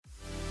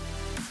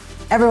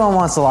Everyone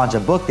wants to launch a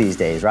book these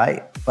days,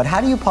 right? But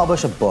how do you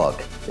publish a book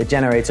that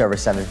generates over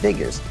 7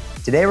 figures?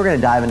 Today, we're going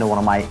to dive into one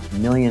of my $1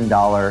 million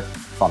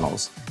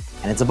funnels.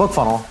 And it's a book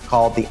funnel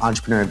called The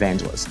Entrepreneur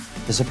Evangelist.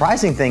 The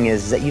surprising thing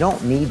is that you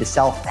don't need to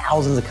sell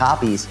thousands of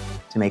copies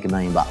to make $1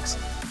 million.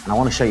 And I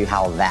want to show you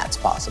how that's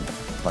possible.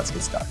 Let's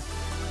get started.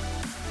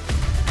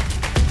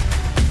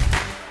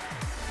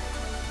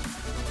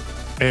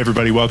 Hey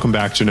everybody, welcome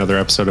back to another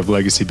episode of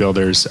Legacy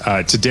Builders.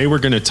 Today we're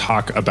going to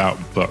talk about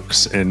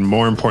books, and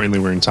more importantly,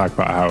 we're going to talk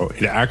about how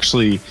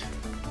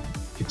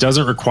it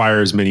doesn't require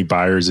as many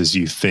buyers as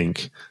you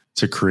think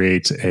to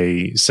create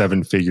a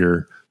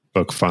 7-figure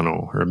book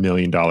funnel or $1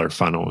 million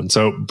funnel. And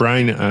so,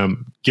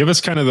 Brian, give us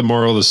kind of the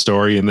moral of the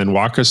story, and then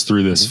walk us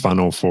through this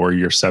funnel for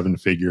your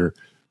 7-figure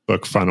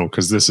book funnel,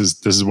 because this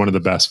is one of the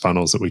best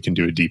funnels that we can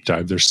do a deep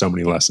dive. There's so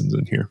many lessons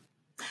in here.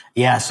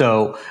 Yeah.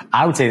 So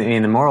I would say,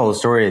 the moral of the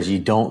story is you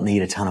don't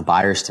need a ton of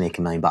buyers to make $1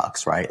 million,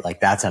 right? Like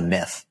that's a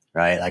myth,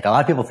 right? Like a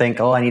lot of people think,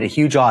 oh, I need a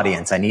huge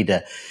audience. I need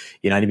to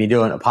be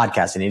doing a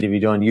podcast. I need to be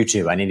doing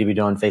YouTube. I need to be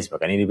doing Facebook.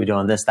 I need to be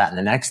doing this, that, and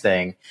the next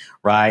thing,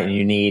 right? And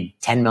you need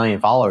 10 million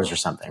followers or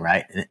something,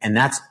 right? And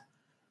that's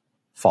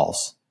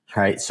false,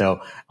 right?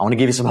 So I want to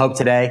give you some hope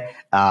today,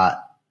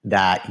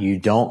 that you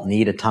don't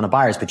need a ton of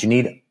buyers, but you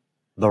need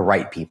the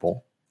right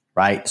people,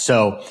 right?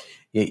 So,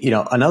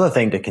 another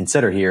thing to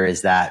consider here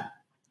is that,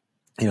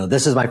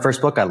 this is my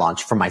first book I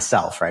launched for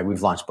myself, right?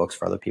 We've launched books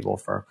for other people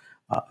for,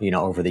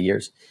 over the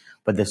years.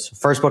 But this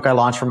first book I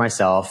launched for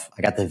myself,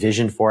 I got the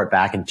vision for it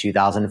back in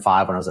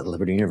 2005 when I was at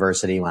Liberty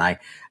University, when I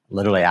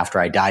literally after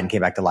I died and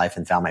came back to life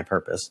and found my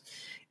purpose.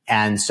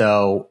 And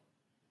so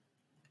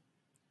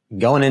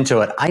going into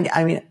it, I've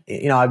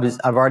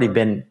already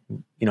been,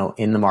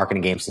 in the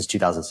marketing game since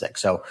 2006.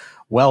 So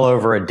well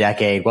over a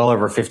decade, well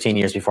over 15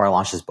 years before I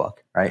launched this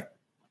book, right?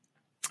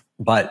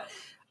 But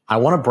I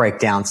want to break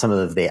down some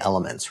of the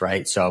elements,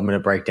 right? So I'm going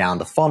to break down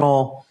the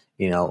funnel,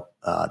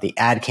 the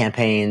ad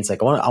campaigns.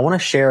 Like I want to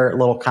share a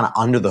little kind of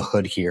under the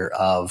hood here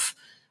of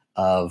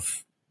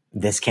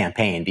this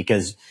campaign,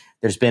 because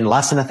there's been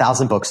less than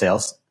 1,000 book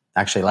sales,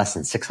 actually less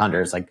than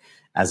 600. It's like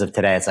as of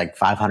today, it's like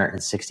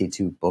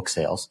 562 book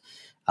sales,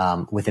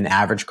 with an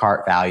average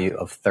cart value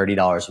of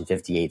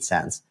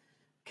 $30.58.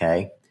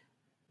 Okay.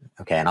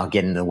 And I'll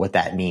get into what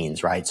that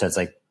means, right? So it's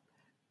like,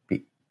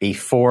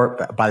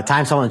 by the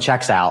time someone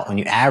checks out, when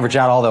you average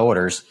out all the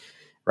orders,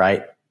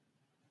 right,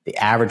 the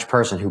average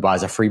person who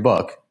buys a free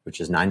book,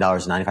 which is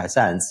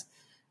 $9.95,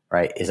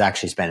 right, is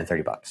actually spending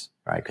 $30,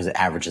 right? Because it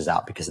averages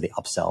out because of the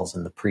upsells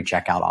and the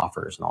pre-checkout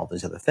offers and all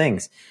these other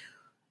things.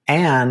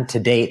 And to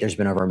date, there's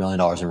been over $1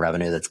 million in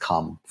revenue that's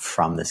come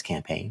from this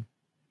campaign.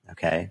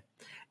 Okay.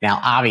 Now,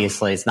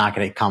 obviously, it's not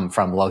going to come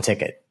from low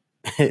ticket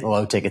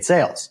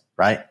sales,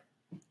 right?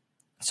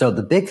 So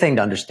the big thing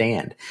to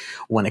understand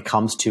when it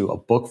comes to a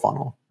book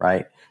funnel,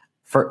 right,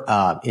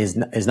 is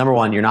number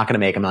one, you're not going to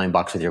make $1 million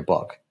with your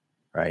book,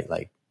 right?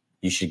 Like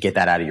you should get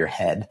that out of your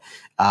head.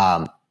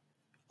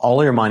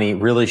 All your money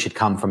really should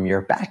come from your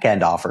back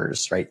end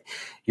offers, right?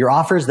 Your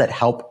offers that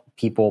help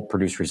people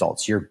produce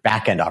results, your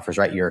back end offers,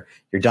 right? You're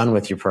done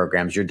with your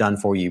programs, you're done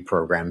for you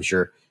programs,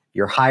 your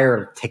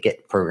higher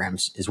ticket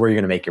programs is where you're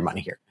going to make your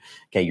money here.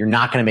 Okay. You're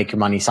not going to make your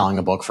money selling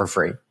a book for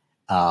free.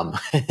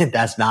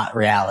 That's not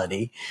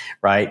reality,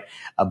 right?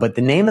 But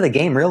the name of the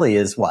game really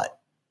is what?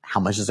 How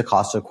much does it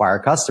cost to acquire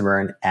a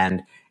customer,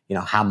 and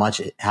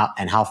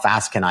how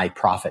fast can I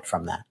profit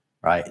from that,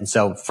 right? And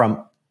so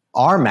from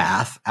our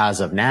math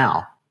as of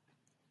now,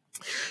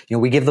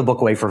 we give the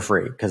book away for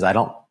free because I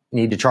don't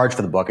need to charge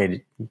for the book.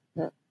 I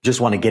just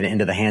want to get it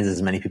into the hands of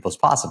as many people as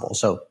possible.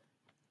 So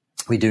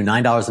we do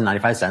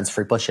 $9.95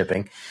 free plus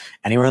shipping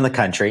anywhere in the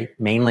country.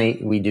 Mainly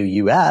we do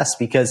US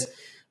because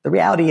the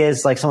reality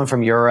is, like someone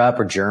from Europe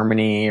or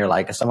Germany or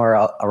like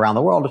somewhere around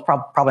the world is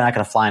probably not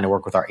going to fly in to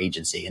work with our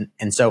agency.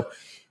 And so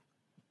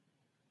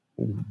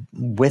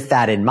with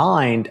that in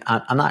mind,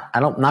 I'm not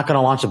going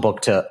to launch a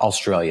book to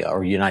Australia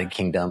or United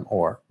Kingdom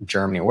or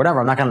Germany or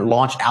whatever. I'm not going to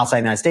launch outside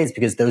the United States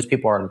because those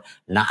people are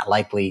not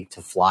likely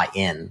to fly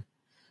in,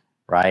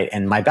 right?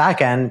 And my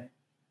back end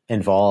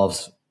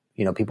involves,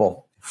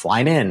 people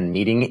flying in,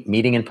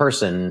 meeting in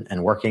person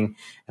and working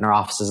in our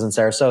offices in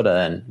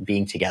Sarasota and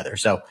being together.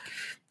 So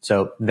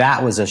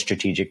that was a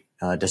strategic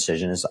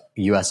decision, is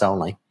US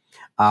only.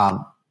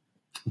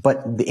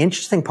 But the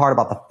interesting part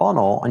about the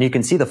funnel, and you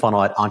can see the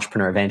funnel at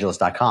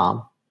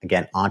entrepreneurevangelist.com.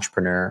 Again,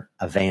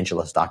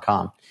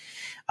 entrepreneurevangelist.com.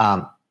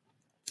 But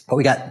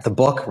we got the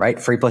book,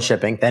 right? Free plus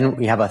shipping. Then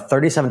we have a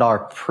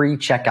 $37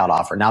 pre-checkout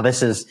offer. Now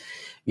this is,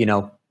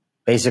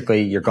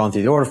 basically you're going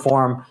through the order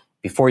form.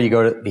 Before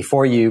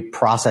you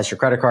process your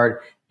credit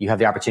card, you have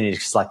the opportunity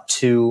to select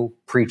 2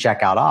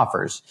 pre-checkout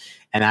offers.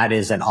 And that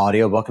is an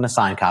audio book and a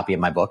signed copy of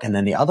my book. And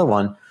then the other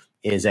one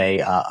is a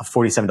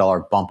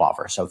 $47 bump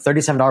offer. So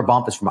 $37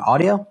 bump is from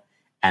audio,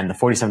 and the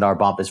 $47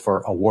 bump is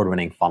for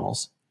award-winning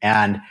funnels.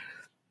 And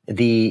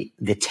the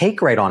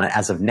take rate on it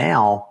as of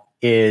now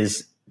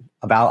is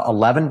about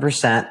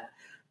 11%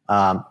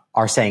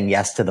 are saying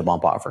yes to the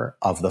bump offer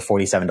of the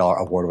 $47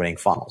 award-winning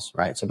funnels,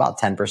 right? So about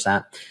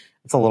 10%.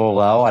 It's a little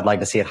low. I'd like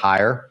to see it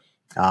higher.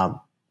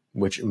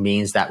 which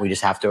means that we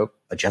just have to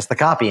adjust the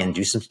copy and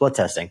do some split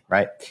testing,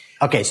 right?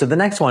 Okay, so the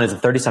next one is a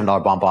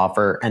 $37 bump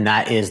offer, and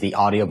that is the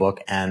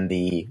audiobook and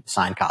the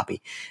signed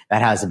copy.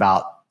 That has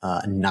about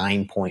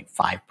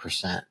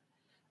 9.5%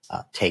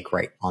 take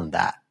rate on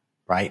that,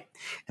 right?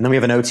 And then we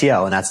have an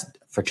OTO, and that's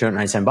for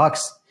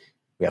 $297.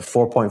 We have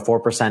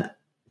 4.4%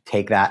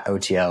 take that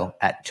OTO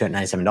at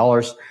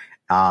 $297.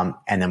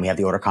 And then we have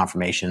the order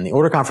confirmation. The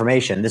order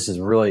confirmation, this is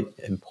a really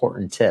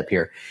important tip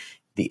here.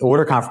 The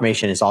order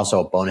confirmation is also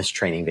a bonus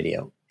training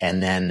video.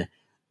 And then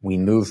we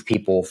move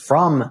people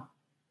from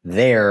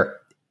there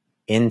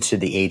into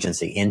the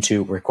agency,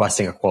 into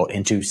requesting a quote,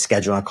 into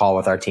scheduling a call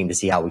with our team to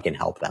see how we can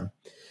help them.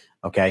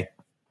 Okay.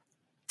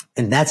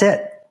 And that's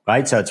it,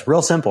 right? So it's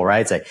real simple,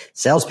 right? It's a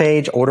sales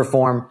page, order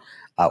form,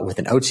 with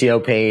an OTO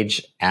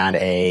page and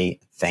a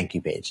thank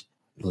you page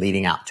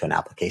leading out to an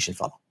application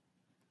funnel.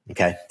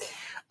 Okay.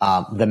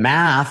 The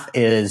math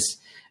is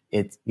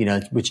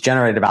which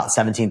generated about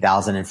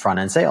 17,000 in front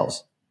end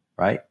sales,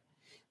 right?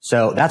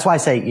 So that's why I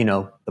say,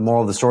 the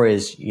moral of the story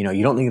is,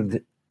 you don't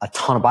need a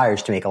ton of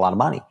buyers to make a lot of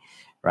money,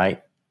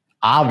 right?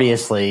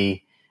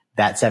 Obviously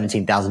that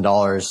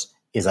 $17,000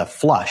 is a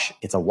flush.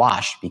 It's a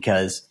wash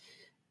because,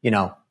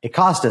 it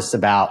cost us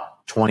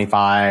about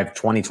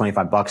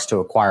 $25 to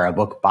acquire a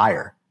book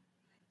buyer.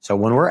 So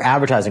when we're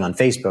advertising on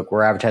Facebook,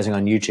 we're advertising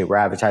on YouTube, we're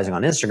advertising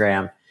on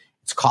Instagram,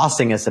 it's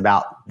costing us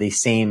about the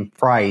same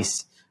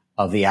price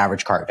of the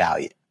average cart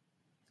value.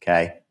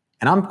 Okay.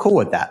 And I'm cool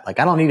with that. Like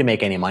I don't need to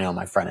make any money on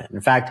my front end.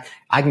 In fact,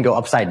 I can go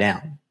upside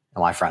down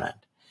on my front end.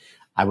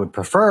 I would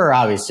prefer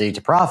obviously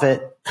to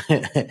profit,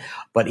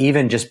 but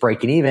even just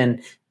breaking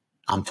even,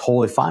 I'm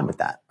totally fine with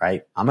that.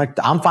 Right.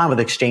 I'm fine with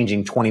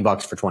exchanging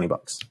 $20 for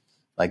 $20.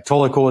 Like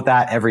totally cool with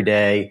that every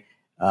day,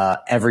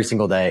 every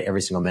single day,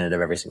 every single minute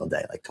of every single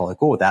day. Like totally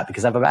cool with that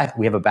because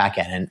we have a back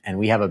end and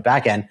we have a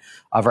back end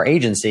of our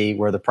agency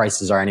where the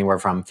prices are anywhere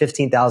from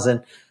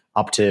 15,000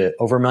 up to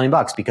over $1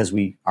 million because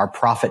we are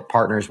profit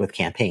partners with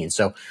campaigns.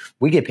 So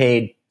we get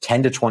paid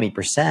 10 to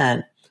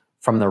 20%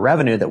 from the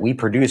revenue that we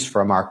produce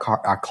from our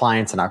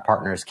clients and our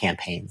partners'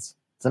 campaigns.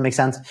 Does that make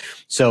sense?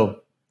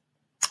 So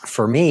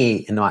for me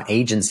in my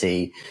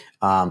agency,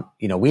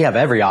 we have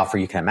every offer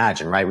you can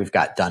imagine, right? We've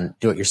got done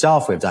do it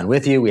yourself. We've done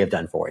with you. We have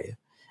done for you.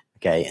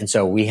 Okay. And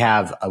so we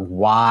have a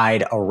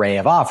wide array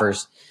of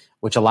offers,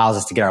 which allows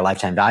us to get our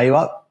lifetime value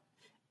up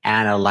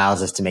and it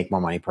allows us to make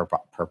more money per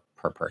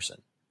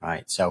person.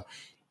 Right. So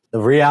the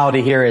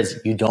reality here is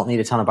you don't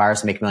need a ton of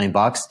buyers to make $1 million.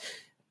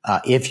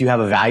 If you have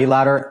a value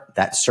ladder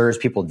that serves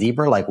people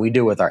deeper, like we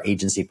do with our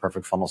agency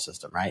perfect funnel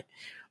system. Right.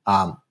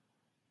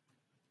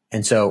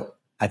 And so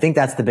I think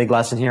that's the big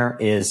lesson here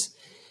is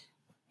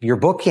your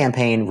book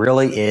campaign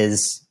really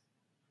is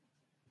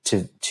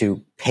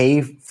to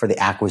pay for the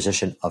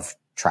acquisition of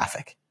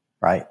traffic,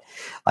 right?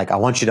 Like I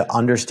want you to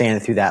understand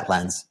it through that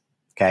lens.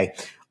 Okay.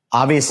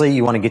 Obviously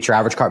you want to get your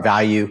average cart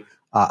value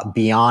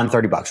beyond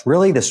 $30.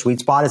 Really the sweet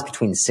spot is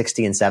between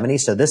 60 and 70.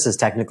 So this is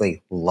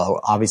technically low,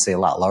 obviously a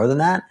lot lower than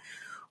that,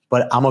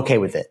 but I'm okay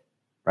with it,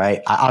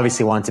 right? I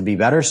obviously want it to be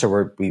better.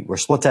 So we're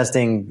split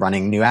testing,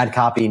 running new ad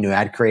copy, new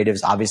ad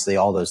creatives, obviously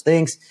all those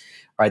things,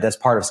 right? That's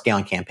part of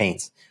scaling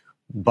campaigns,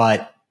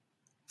 but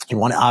you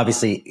want to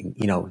obviously,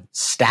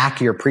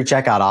 stack your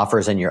pre-checkout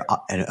offers and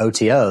and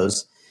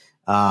OTOs,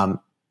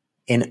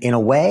 in a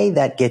way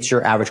that gets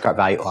your average cart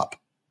value up.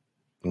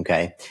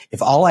 Okay.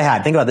 If all I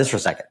had, think about this for a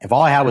second. If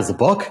all I had was the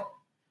book,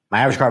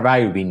 my average cart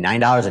value would be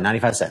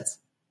 $9.95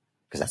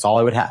 because that's all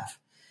I would have.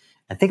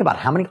 And think about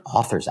how many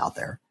authors out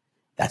there.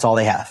 That's all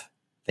they have.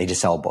 They just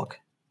sell a book,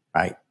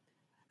 right?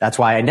 That's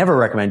why I never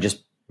recommend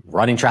just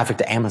running traffic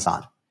to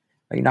Amazon.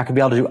 Right? You're not going to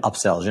be able to do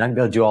upsells. You're not going to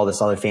be able to do all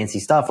this other fancy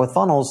stuff with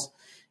funnels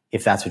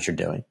if that's what you're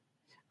doing.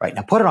 Right.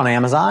 Now put it on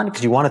Amazon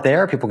because you want it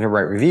there. People can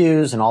write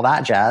reviews and all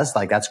that jazz.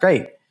 Like that's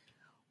great.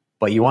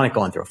 But you want it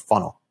going through a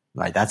funnel,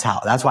 right? That's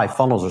why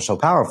funnels are so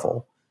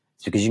powerful.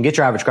 It's because you can get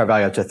your average cart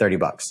value up to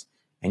 $30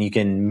 and you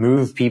can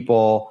move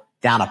people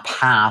down a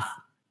path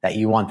that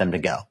you want them to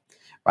go,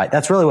 right?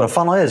 That's really what a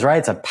funnel is, right?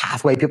 It's a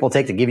pathway people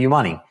take to give you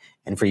money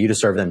and for you to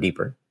serve them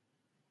deeper.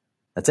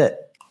 That's it,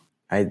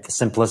 right? The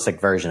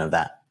simplistic version of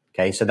that.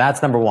 Okay. So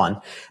that's number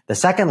one. The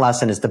second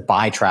lesson is to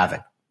buy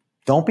traffic.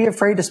 Don't be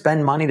afraid to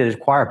spend money to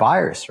acquire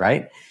buyers,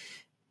 right?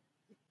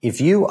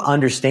 If you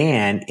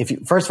understand,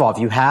 first of all, if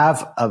you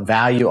have a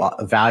value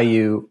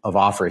of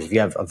offers, if you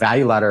have a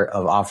value ladder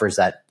of offers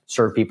that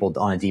serve people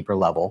on a deeper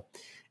level,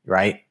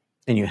 right?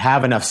 And you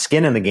have enough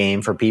skin in the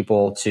game for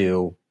people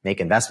to make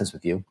investments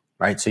with you,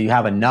 right? So you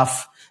have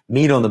enough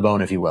meat on the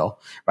bone, if you will,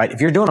 right? If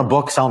you're doing a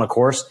book, selling a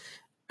course,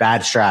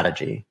 bad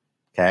strategy.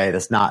 Okay.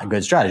 That's not a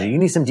good strategy. You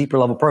need some deeper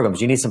level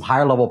programs. You need some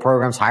higher level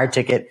programs, higher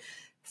ticket,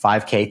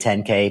 5K,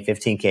 10K,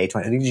 15K,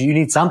 20. You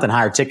need something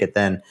higher ticket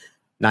than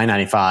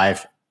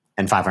 $9.95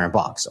 and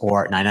 $500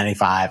 or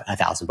 $9.95 and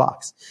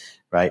 $1,000,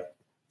 right?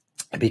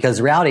 Because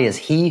the reality is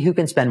he who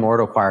can spend more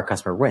to acquire a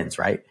customer wins,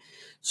 right?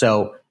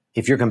 So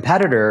if your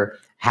competitor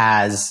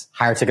has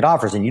higher ticket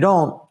offers and you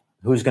don't,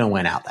 who's going to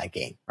win out that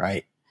game,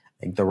 right?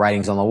 Like the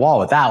writing's on the wall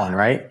with that one,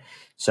 right?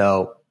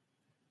 So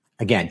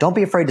again, don't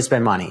be afraid to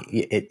spend money.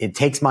 It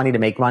takes money to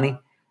make money.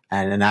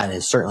 And that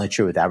is certainly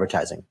true with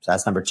advertising. So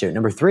that's number 2.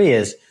 Number 3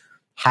 is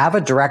have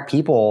a direct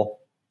path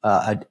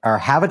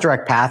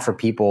for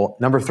people.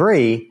 Number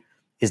 3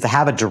 is to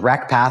have a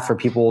direct path for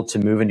people to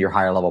move into your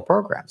higher level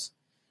programs,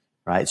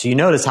 right? So you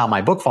notice how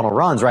my book funnel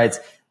runs, right? It's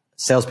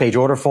sales page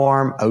order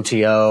form,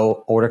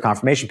 OTO, order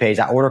confirmation page.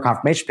 That order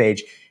confirmation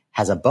page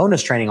has a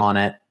bonus training on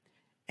it,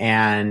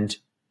 and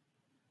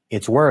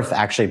it's worth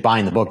actually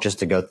buying the book just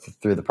to go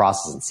through the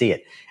process and see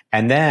it.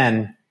 And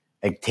then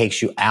it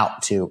takes you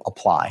out to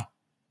apply,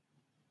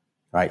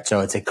 right?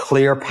 So it's a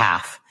clear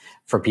path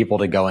for people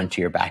to go into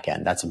your back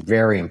end. That's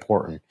very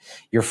important.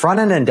 Your front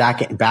end and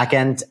back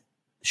end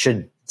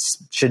should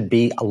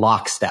be a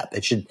lockstep.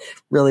 They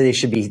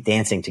should be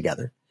dancing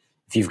together.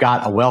 If you've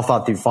got a well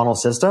thought through funnel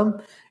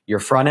system, your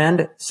front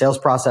end sales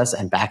process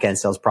and back end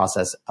sales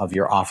process of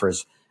your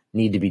offers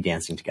need to be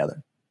dancing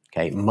together.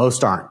 Okay.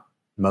 Most aren't.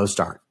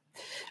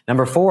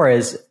 Number 4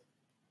 is,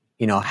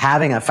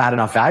 having a fat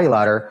enough value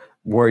ladder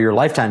where your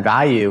lifetime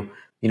value,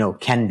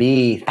 can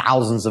be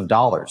thousands of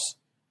dollars,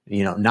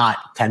 not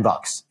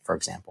 $10, for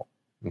example.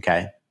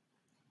 Okay.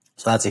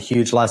 So that's a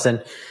huge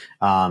lesson.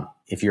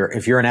 If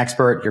you're an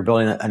expert, you're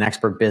building an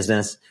expert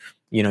business,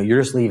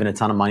 you're just leaving a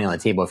ton of money on the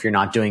table if you're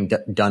not doing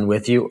done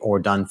with you or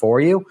done for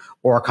you,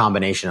 or a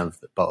combination of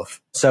both.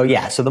 So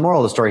so the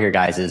moral of the story here,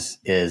 guys,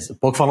 is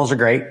book funnels are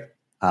great.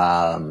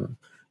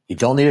 You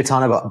don't need a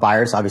ton of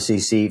buyers. Obviously,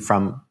 you see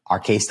from our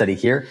case study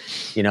here,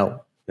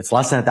 it's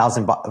less than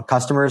 1,000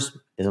 customers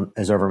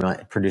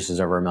produces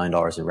over $1 million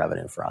in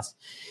revenue for us.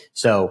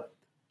 So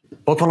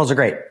book funnels are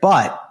great,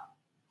 but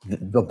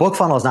the book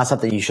funnel is not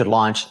something you should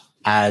launch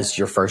as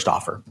your first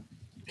offer.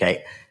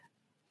 Okay.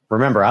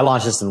 Remember, I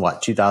launched this in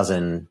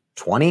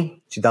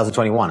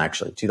 2021,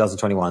 actually.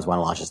 2021 is when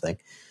I launched this thing.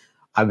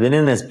 I've been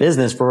in this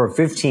business for over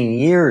 15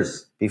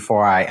 years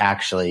before I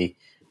actually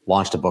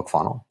launched a book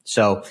funnel.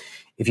 So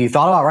if you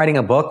thought about writing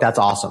a book, that's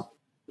awesome.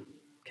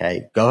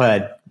 Okay. Go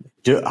ahead.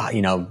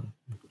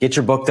 Get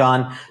your book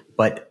done,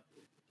 but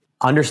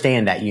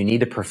understand that you need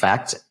to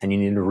perfect and you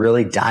need to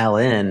really dial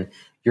in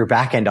your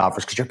back end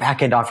offers, because your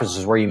back end offers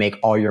is where you make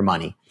all your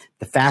money.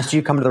 The faster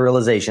you come to the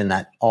realization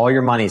that all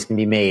your money is going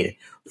to be made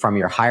from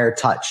your higher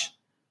touch,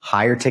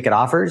 higher ticket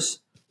offers,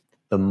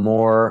 the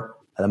more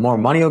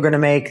money you're going to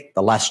make,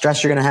 the less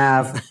stress you're going to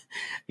have.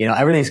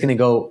 Everything's going to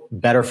go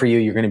better for you.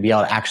 You're going to be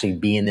able to actually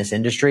be in this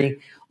industry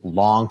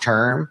long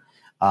term,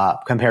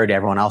 compared to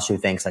everyone else who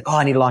thinks like, oh,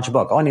 I need to launch a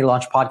book. Oh, I need to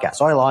launch a podcast.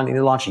 Oh, I need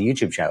to launch a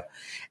YouTube show.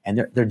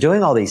 And they're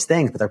doing all these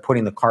things, but they're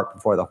putting the cart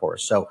before the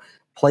horse. So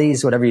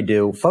please, whatever you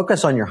do,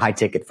 focus on your high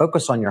ticket,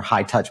 focus on your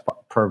high touch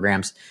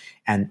programs,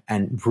 and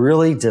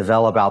really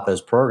develop out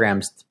those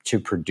programs to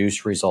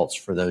produce results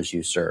for those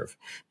you serve,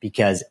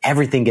 because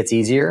everything gets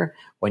easier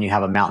when you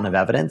have a mountain of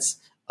evidence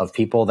of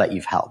people that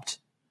you've helped.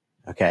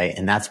 Okay.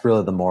 And that's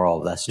really the moral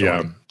of that story.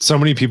 Yeah. So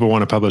many people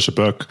want to publish a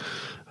book,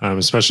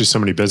 especially so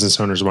many business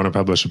owners want to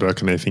publish a book,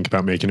 and they think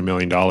about making $1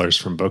 million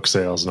from book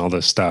sales and all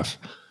this stuff.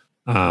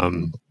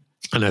 And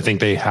I think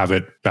they have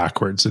it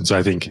backwards. And so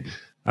I think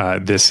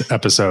this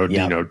episode,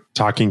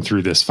 talking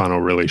through this funnel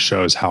really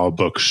shows how a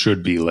book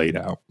should be laid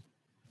out.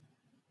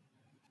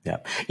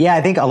 Yeah.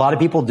 I think a lot of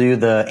people do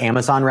the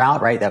Amazon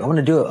route, right? That I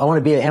want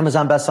to be an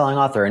Amazon bestselling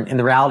author. And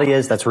the reality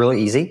is that's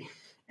really easy.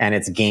 And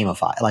it's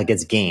gamified, like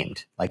it's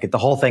gamed, like the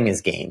whole thing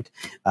is gamed.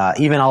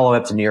 Even all the way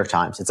up to New York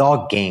Times, it's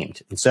all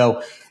gamed. And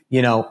so,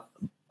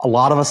 a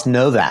lot of us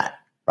know that,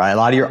 right? A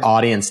lot of your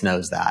audience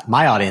knows that.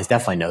 My audience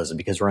definitely knows it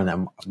because we're in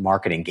the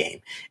marketing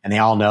game, and they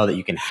all know that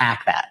you can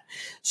hack that.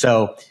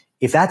 So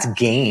if that's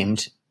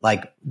gamed,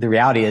 like the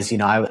reality is,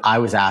 I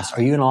was asked,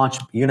 are you going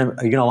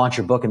to launch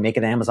your book and make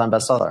it an Amazon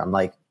bestseller? I'm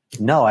like,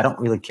 no, I don't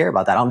really care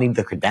about that. I don't need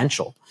the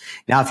credential.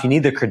 Now, if you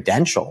need the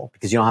credential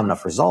because you don't have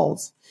enough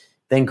results,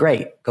 then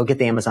great. Go get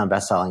the Amazon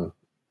bestselling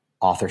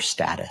author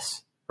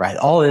status, right?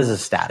 All it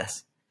is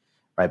status,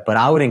 right? But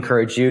I would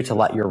encourage you to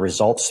let your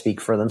results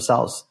speak for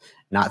themselves,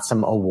 not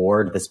some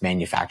award that's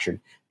manufactured,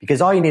 because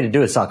all you need to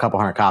do is sell a couple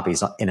hundred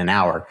copies in an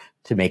hour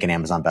to make an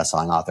Amazon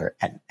bestselling author.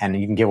 And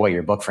you can give away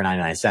your book for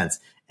 99 cents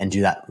and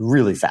do that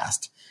really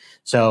fast.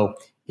 So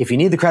if you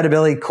need the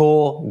credibility,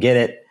 cool, get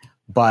it.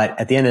 But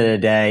at the end of the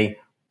day,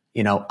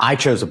 I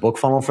chose a book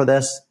funnel for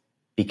this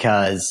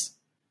because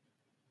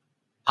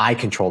I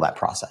control that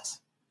process,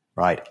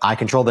 right? I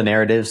control the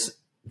narratives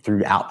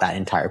throughout that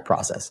entire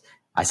process.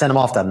 I send them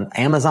off to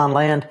Amazon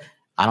land.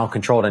 I don't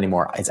control it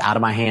anymore. It's out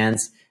of my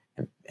hands,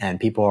 and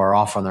people are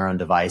off on their own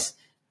device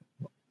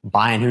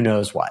buying who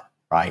knows what,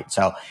 right?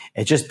 So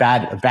it's just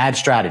a bad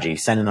strategy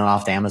sending it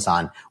off to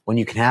Amazon when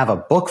you can have a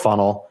book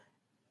funnel,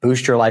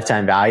 boost your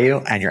lifetime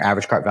value and your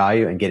average cart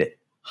value and get it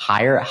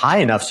high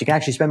enough so you can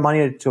actually spend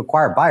money to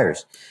acquire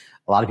buyers.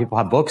 A lot of people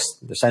have books.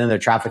 They're sending their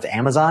traffic to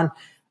Amazon.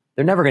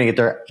 They're never going to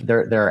get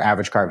their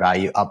average cart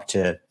value up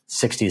to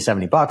 60 to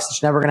 70 bucks.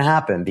 It's never going to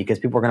happen because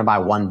people are going to buy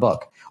one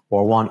book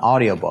or one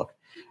audio book,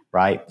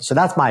 right? So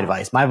that's my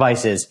advice. My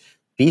advice is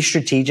be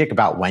strategic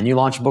about when you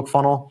launch a book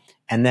funnel.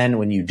 And then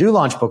when you do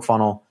launch a book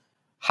funnel,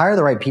 hire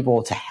the right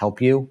people to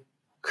help you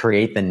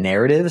create the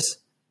narratives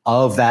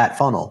of that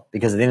funnel,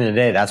 because at the end of the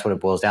day, that's what it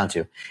boils down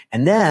to.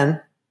 And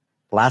then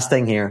last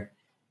thing here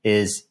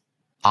is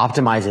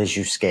optimize as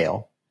you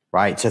scale,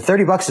 right? So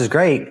 $30 is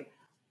great,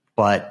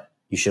 but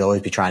you should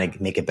always be trying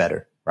to make it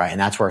better, right? And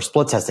that's where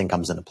split testing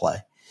comes into play.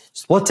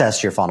 Split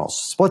test your funnels,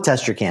 split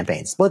test your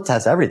campaigns, split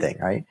test everything,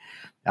 right?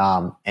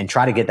 And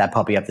try to get that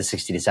puppy up to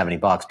 $60 to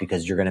 $70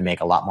 because you're going to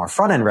make a lot more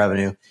front end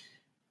revenue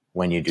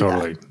when you do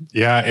that.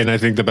 Yeah. And I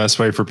think the best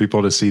way for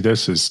people to see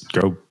this is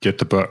go get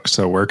the book.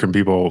 So where can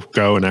people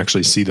go and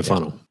actually see the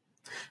funnel?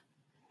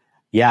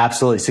 Yeah,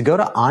 absolutely. So go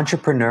to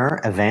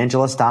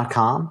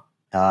entrepreneurevangelist.com.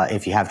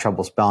 If you have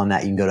trouble spelling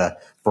that, you can go to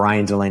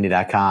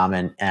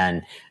briandelaney.com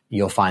and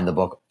you'll find the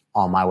book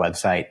on my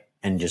website,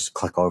 and just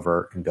click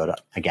over and go to,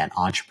 again,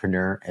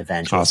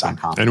 entrepreneurevangelist.com.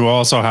 Awesome. And we'll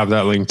also have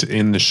that linked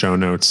in the show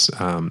notes.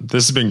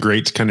 This has been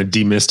great to kind of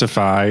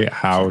demystify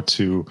how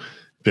to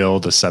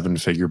build a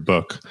 7-figure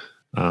book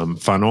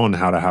funnel and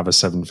how to have a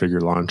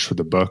 7-figure launch for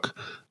the book.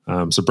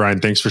 So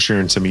Brian, thanks for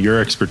sharing some of your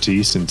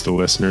expertise, and to the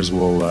listeners,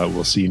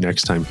 we'll see you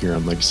next time here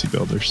on Legacy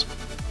Builders.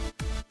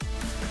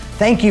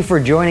 Thank you for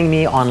joining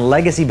me on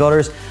Legacy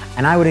Builders.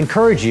 And I would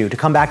encourage you to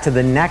come back to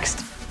the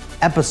next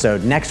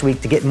episode next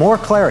week to get more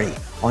clarity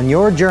on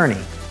your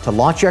journey to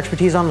launch your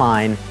expertise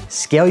online,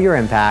 scale your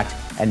impact,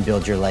 and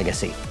build your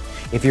legacy.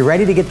 If you're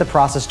ready to get the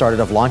process started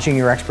of launching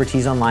your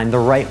expertise online the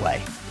right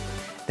way,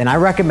 then I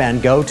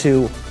recommend go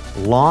to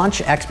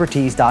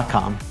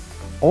launchexpertise.com,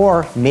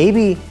 or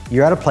maybe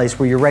you're at a place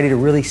where you're ready to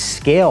really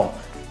scale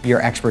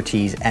your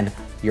expertise and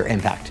your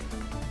impact.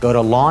 Go to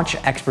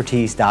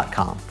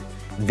launchexpertise.com.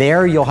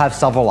 There you'll have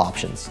several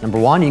options. Number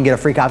one, you can get a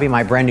free copy of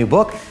my brand new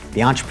book,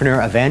 The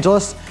Entrepreneur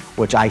Evangelist,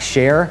 which I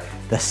share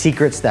the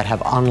secrets that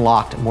have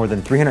unlocked more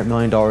than $300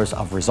 million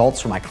of results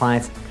for my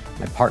clients,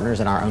 my partners,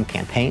 and our own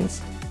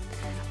campaigns.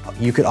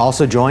 You could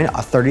also join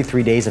a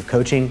 33 days of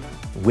coaching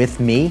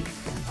with me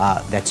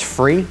that's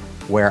free,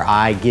 where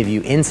I give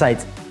you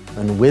insights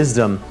and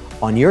wisdom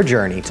on your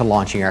journey to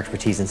launching your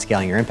expertise and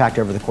scaling your impact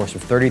over the course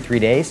of 33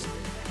 days.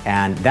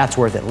 And that's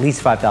worth at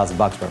least $5,000,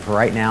 but for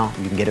right now,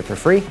 you can get it for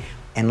free.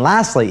 And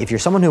lastly, if you're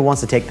someone who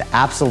wants to take the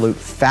absolute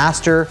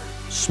faster,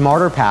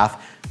 smarter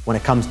path when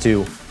it comes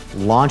to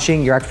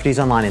launching your expertise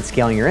online and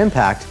scaling your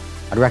impact,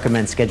 I'd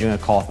recommend scheduling a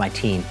call with my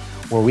team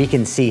where we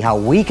can see how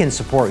we can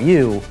support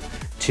you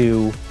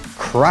to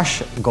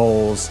crush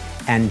goals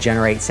and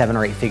generate 7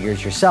 or 8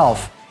 figures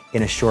yourself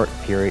in a short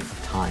period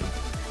of time.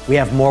 We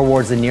have more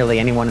awards than nearly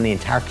anyone in the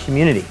entire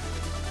community,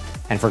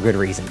 and for good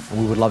reason.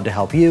 And we would love to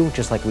help you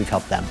just like we've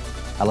helped them.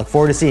 I look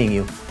forward to seeing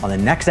you on the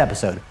next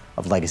episode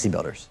of Legacy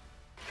Builders.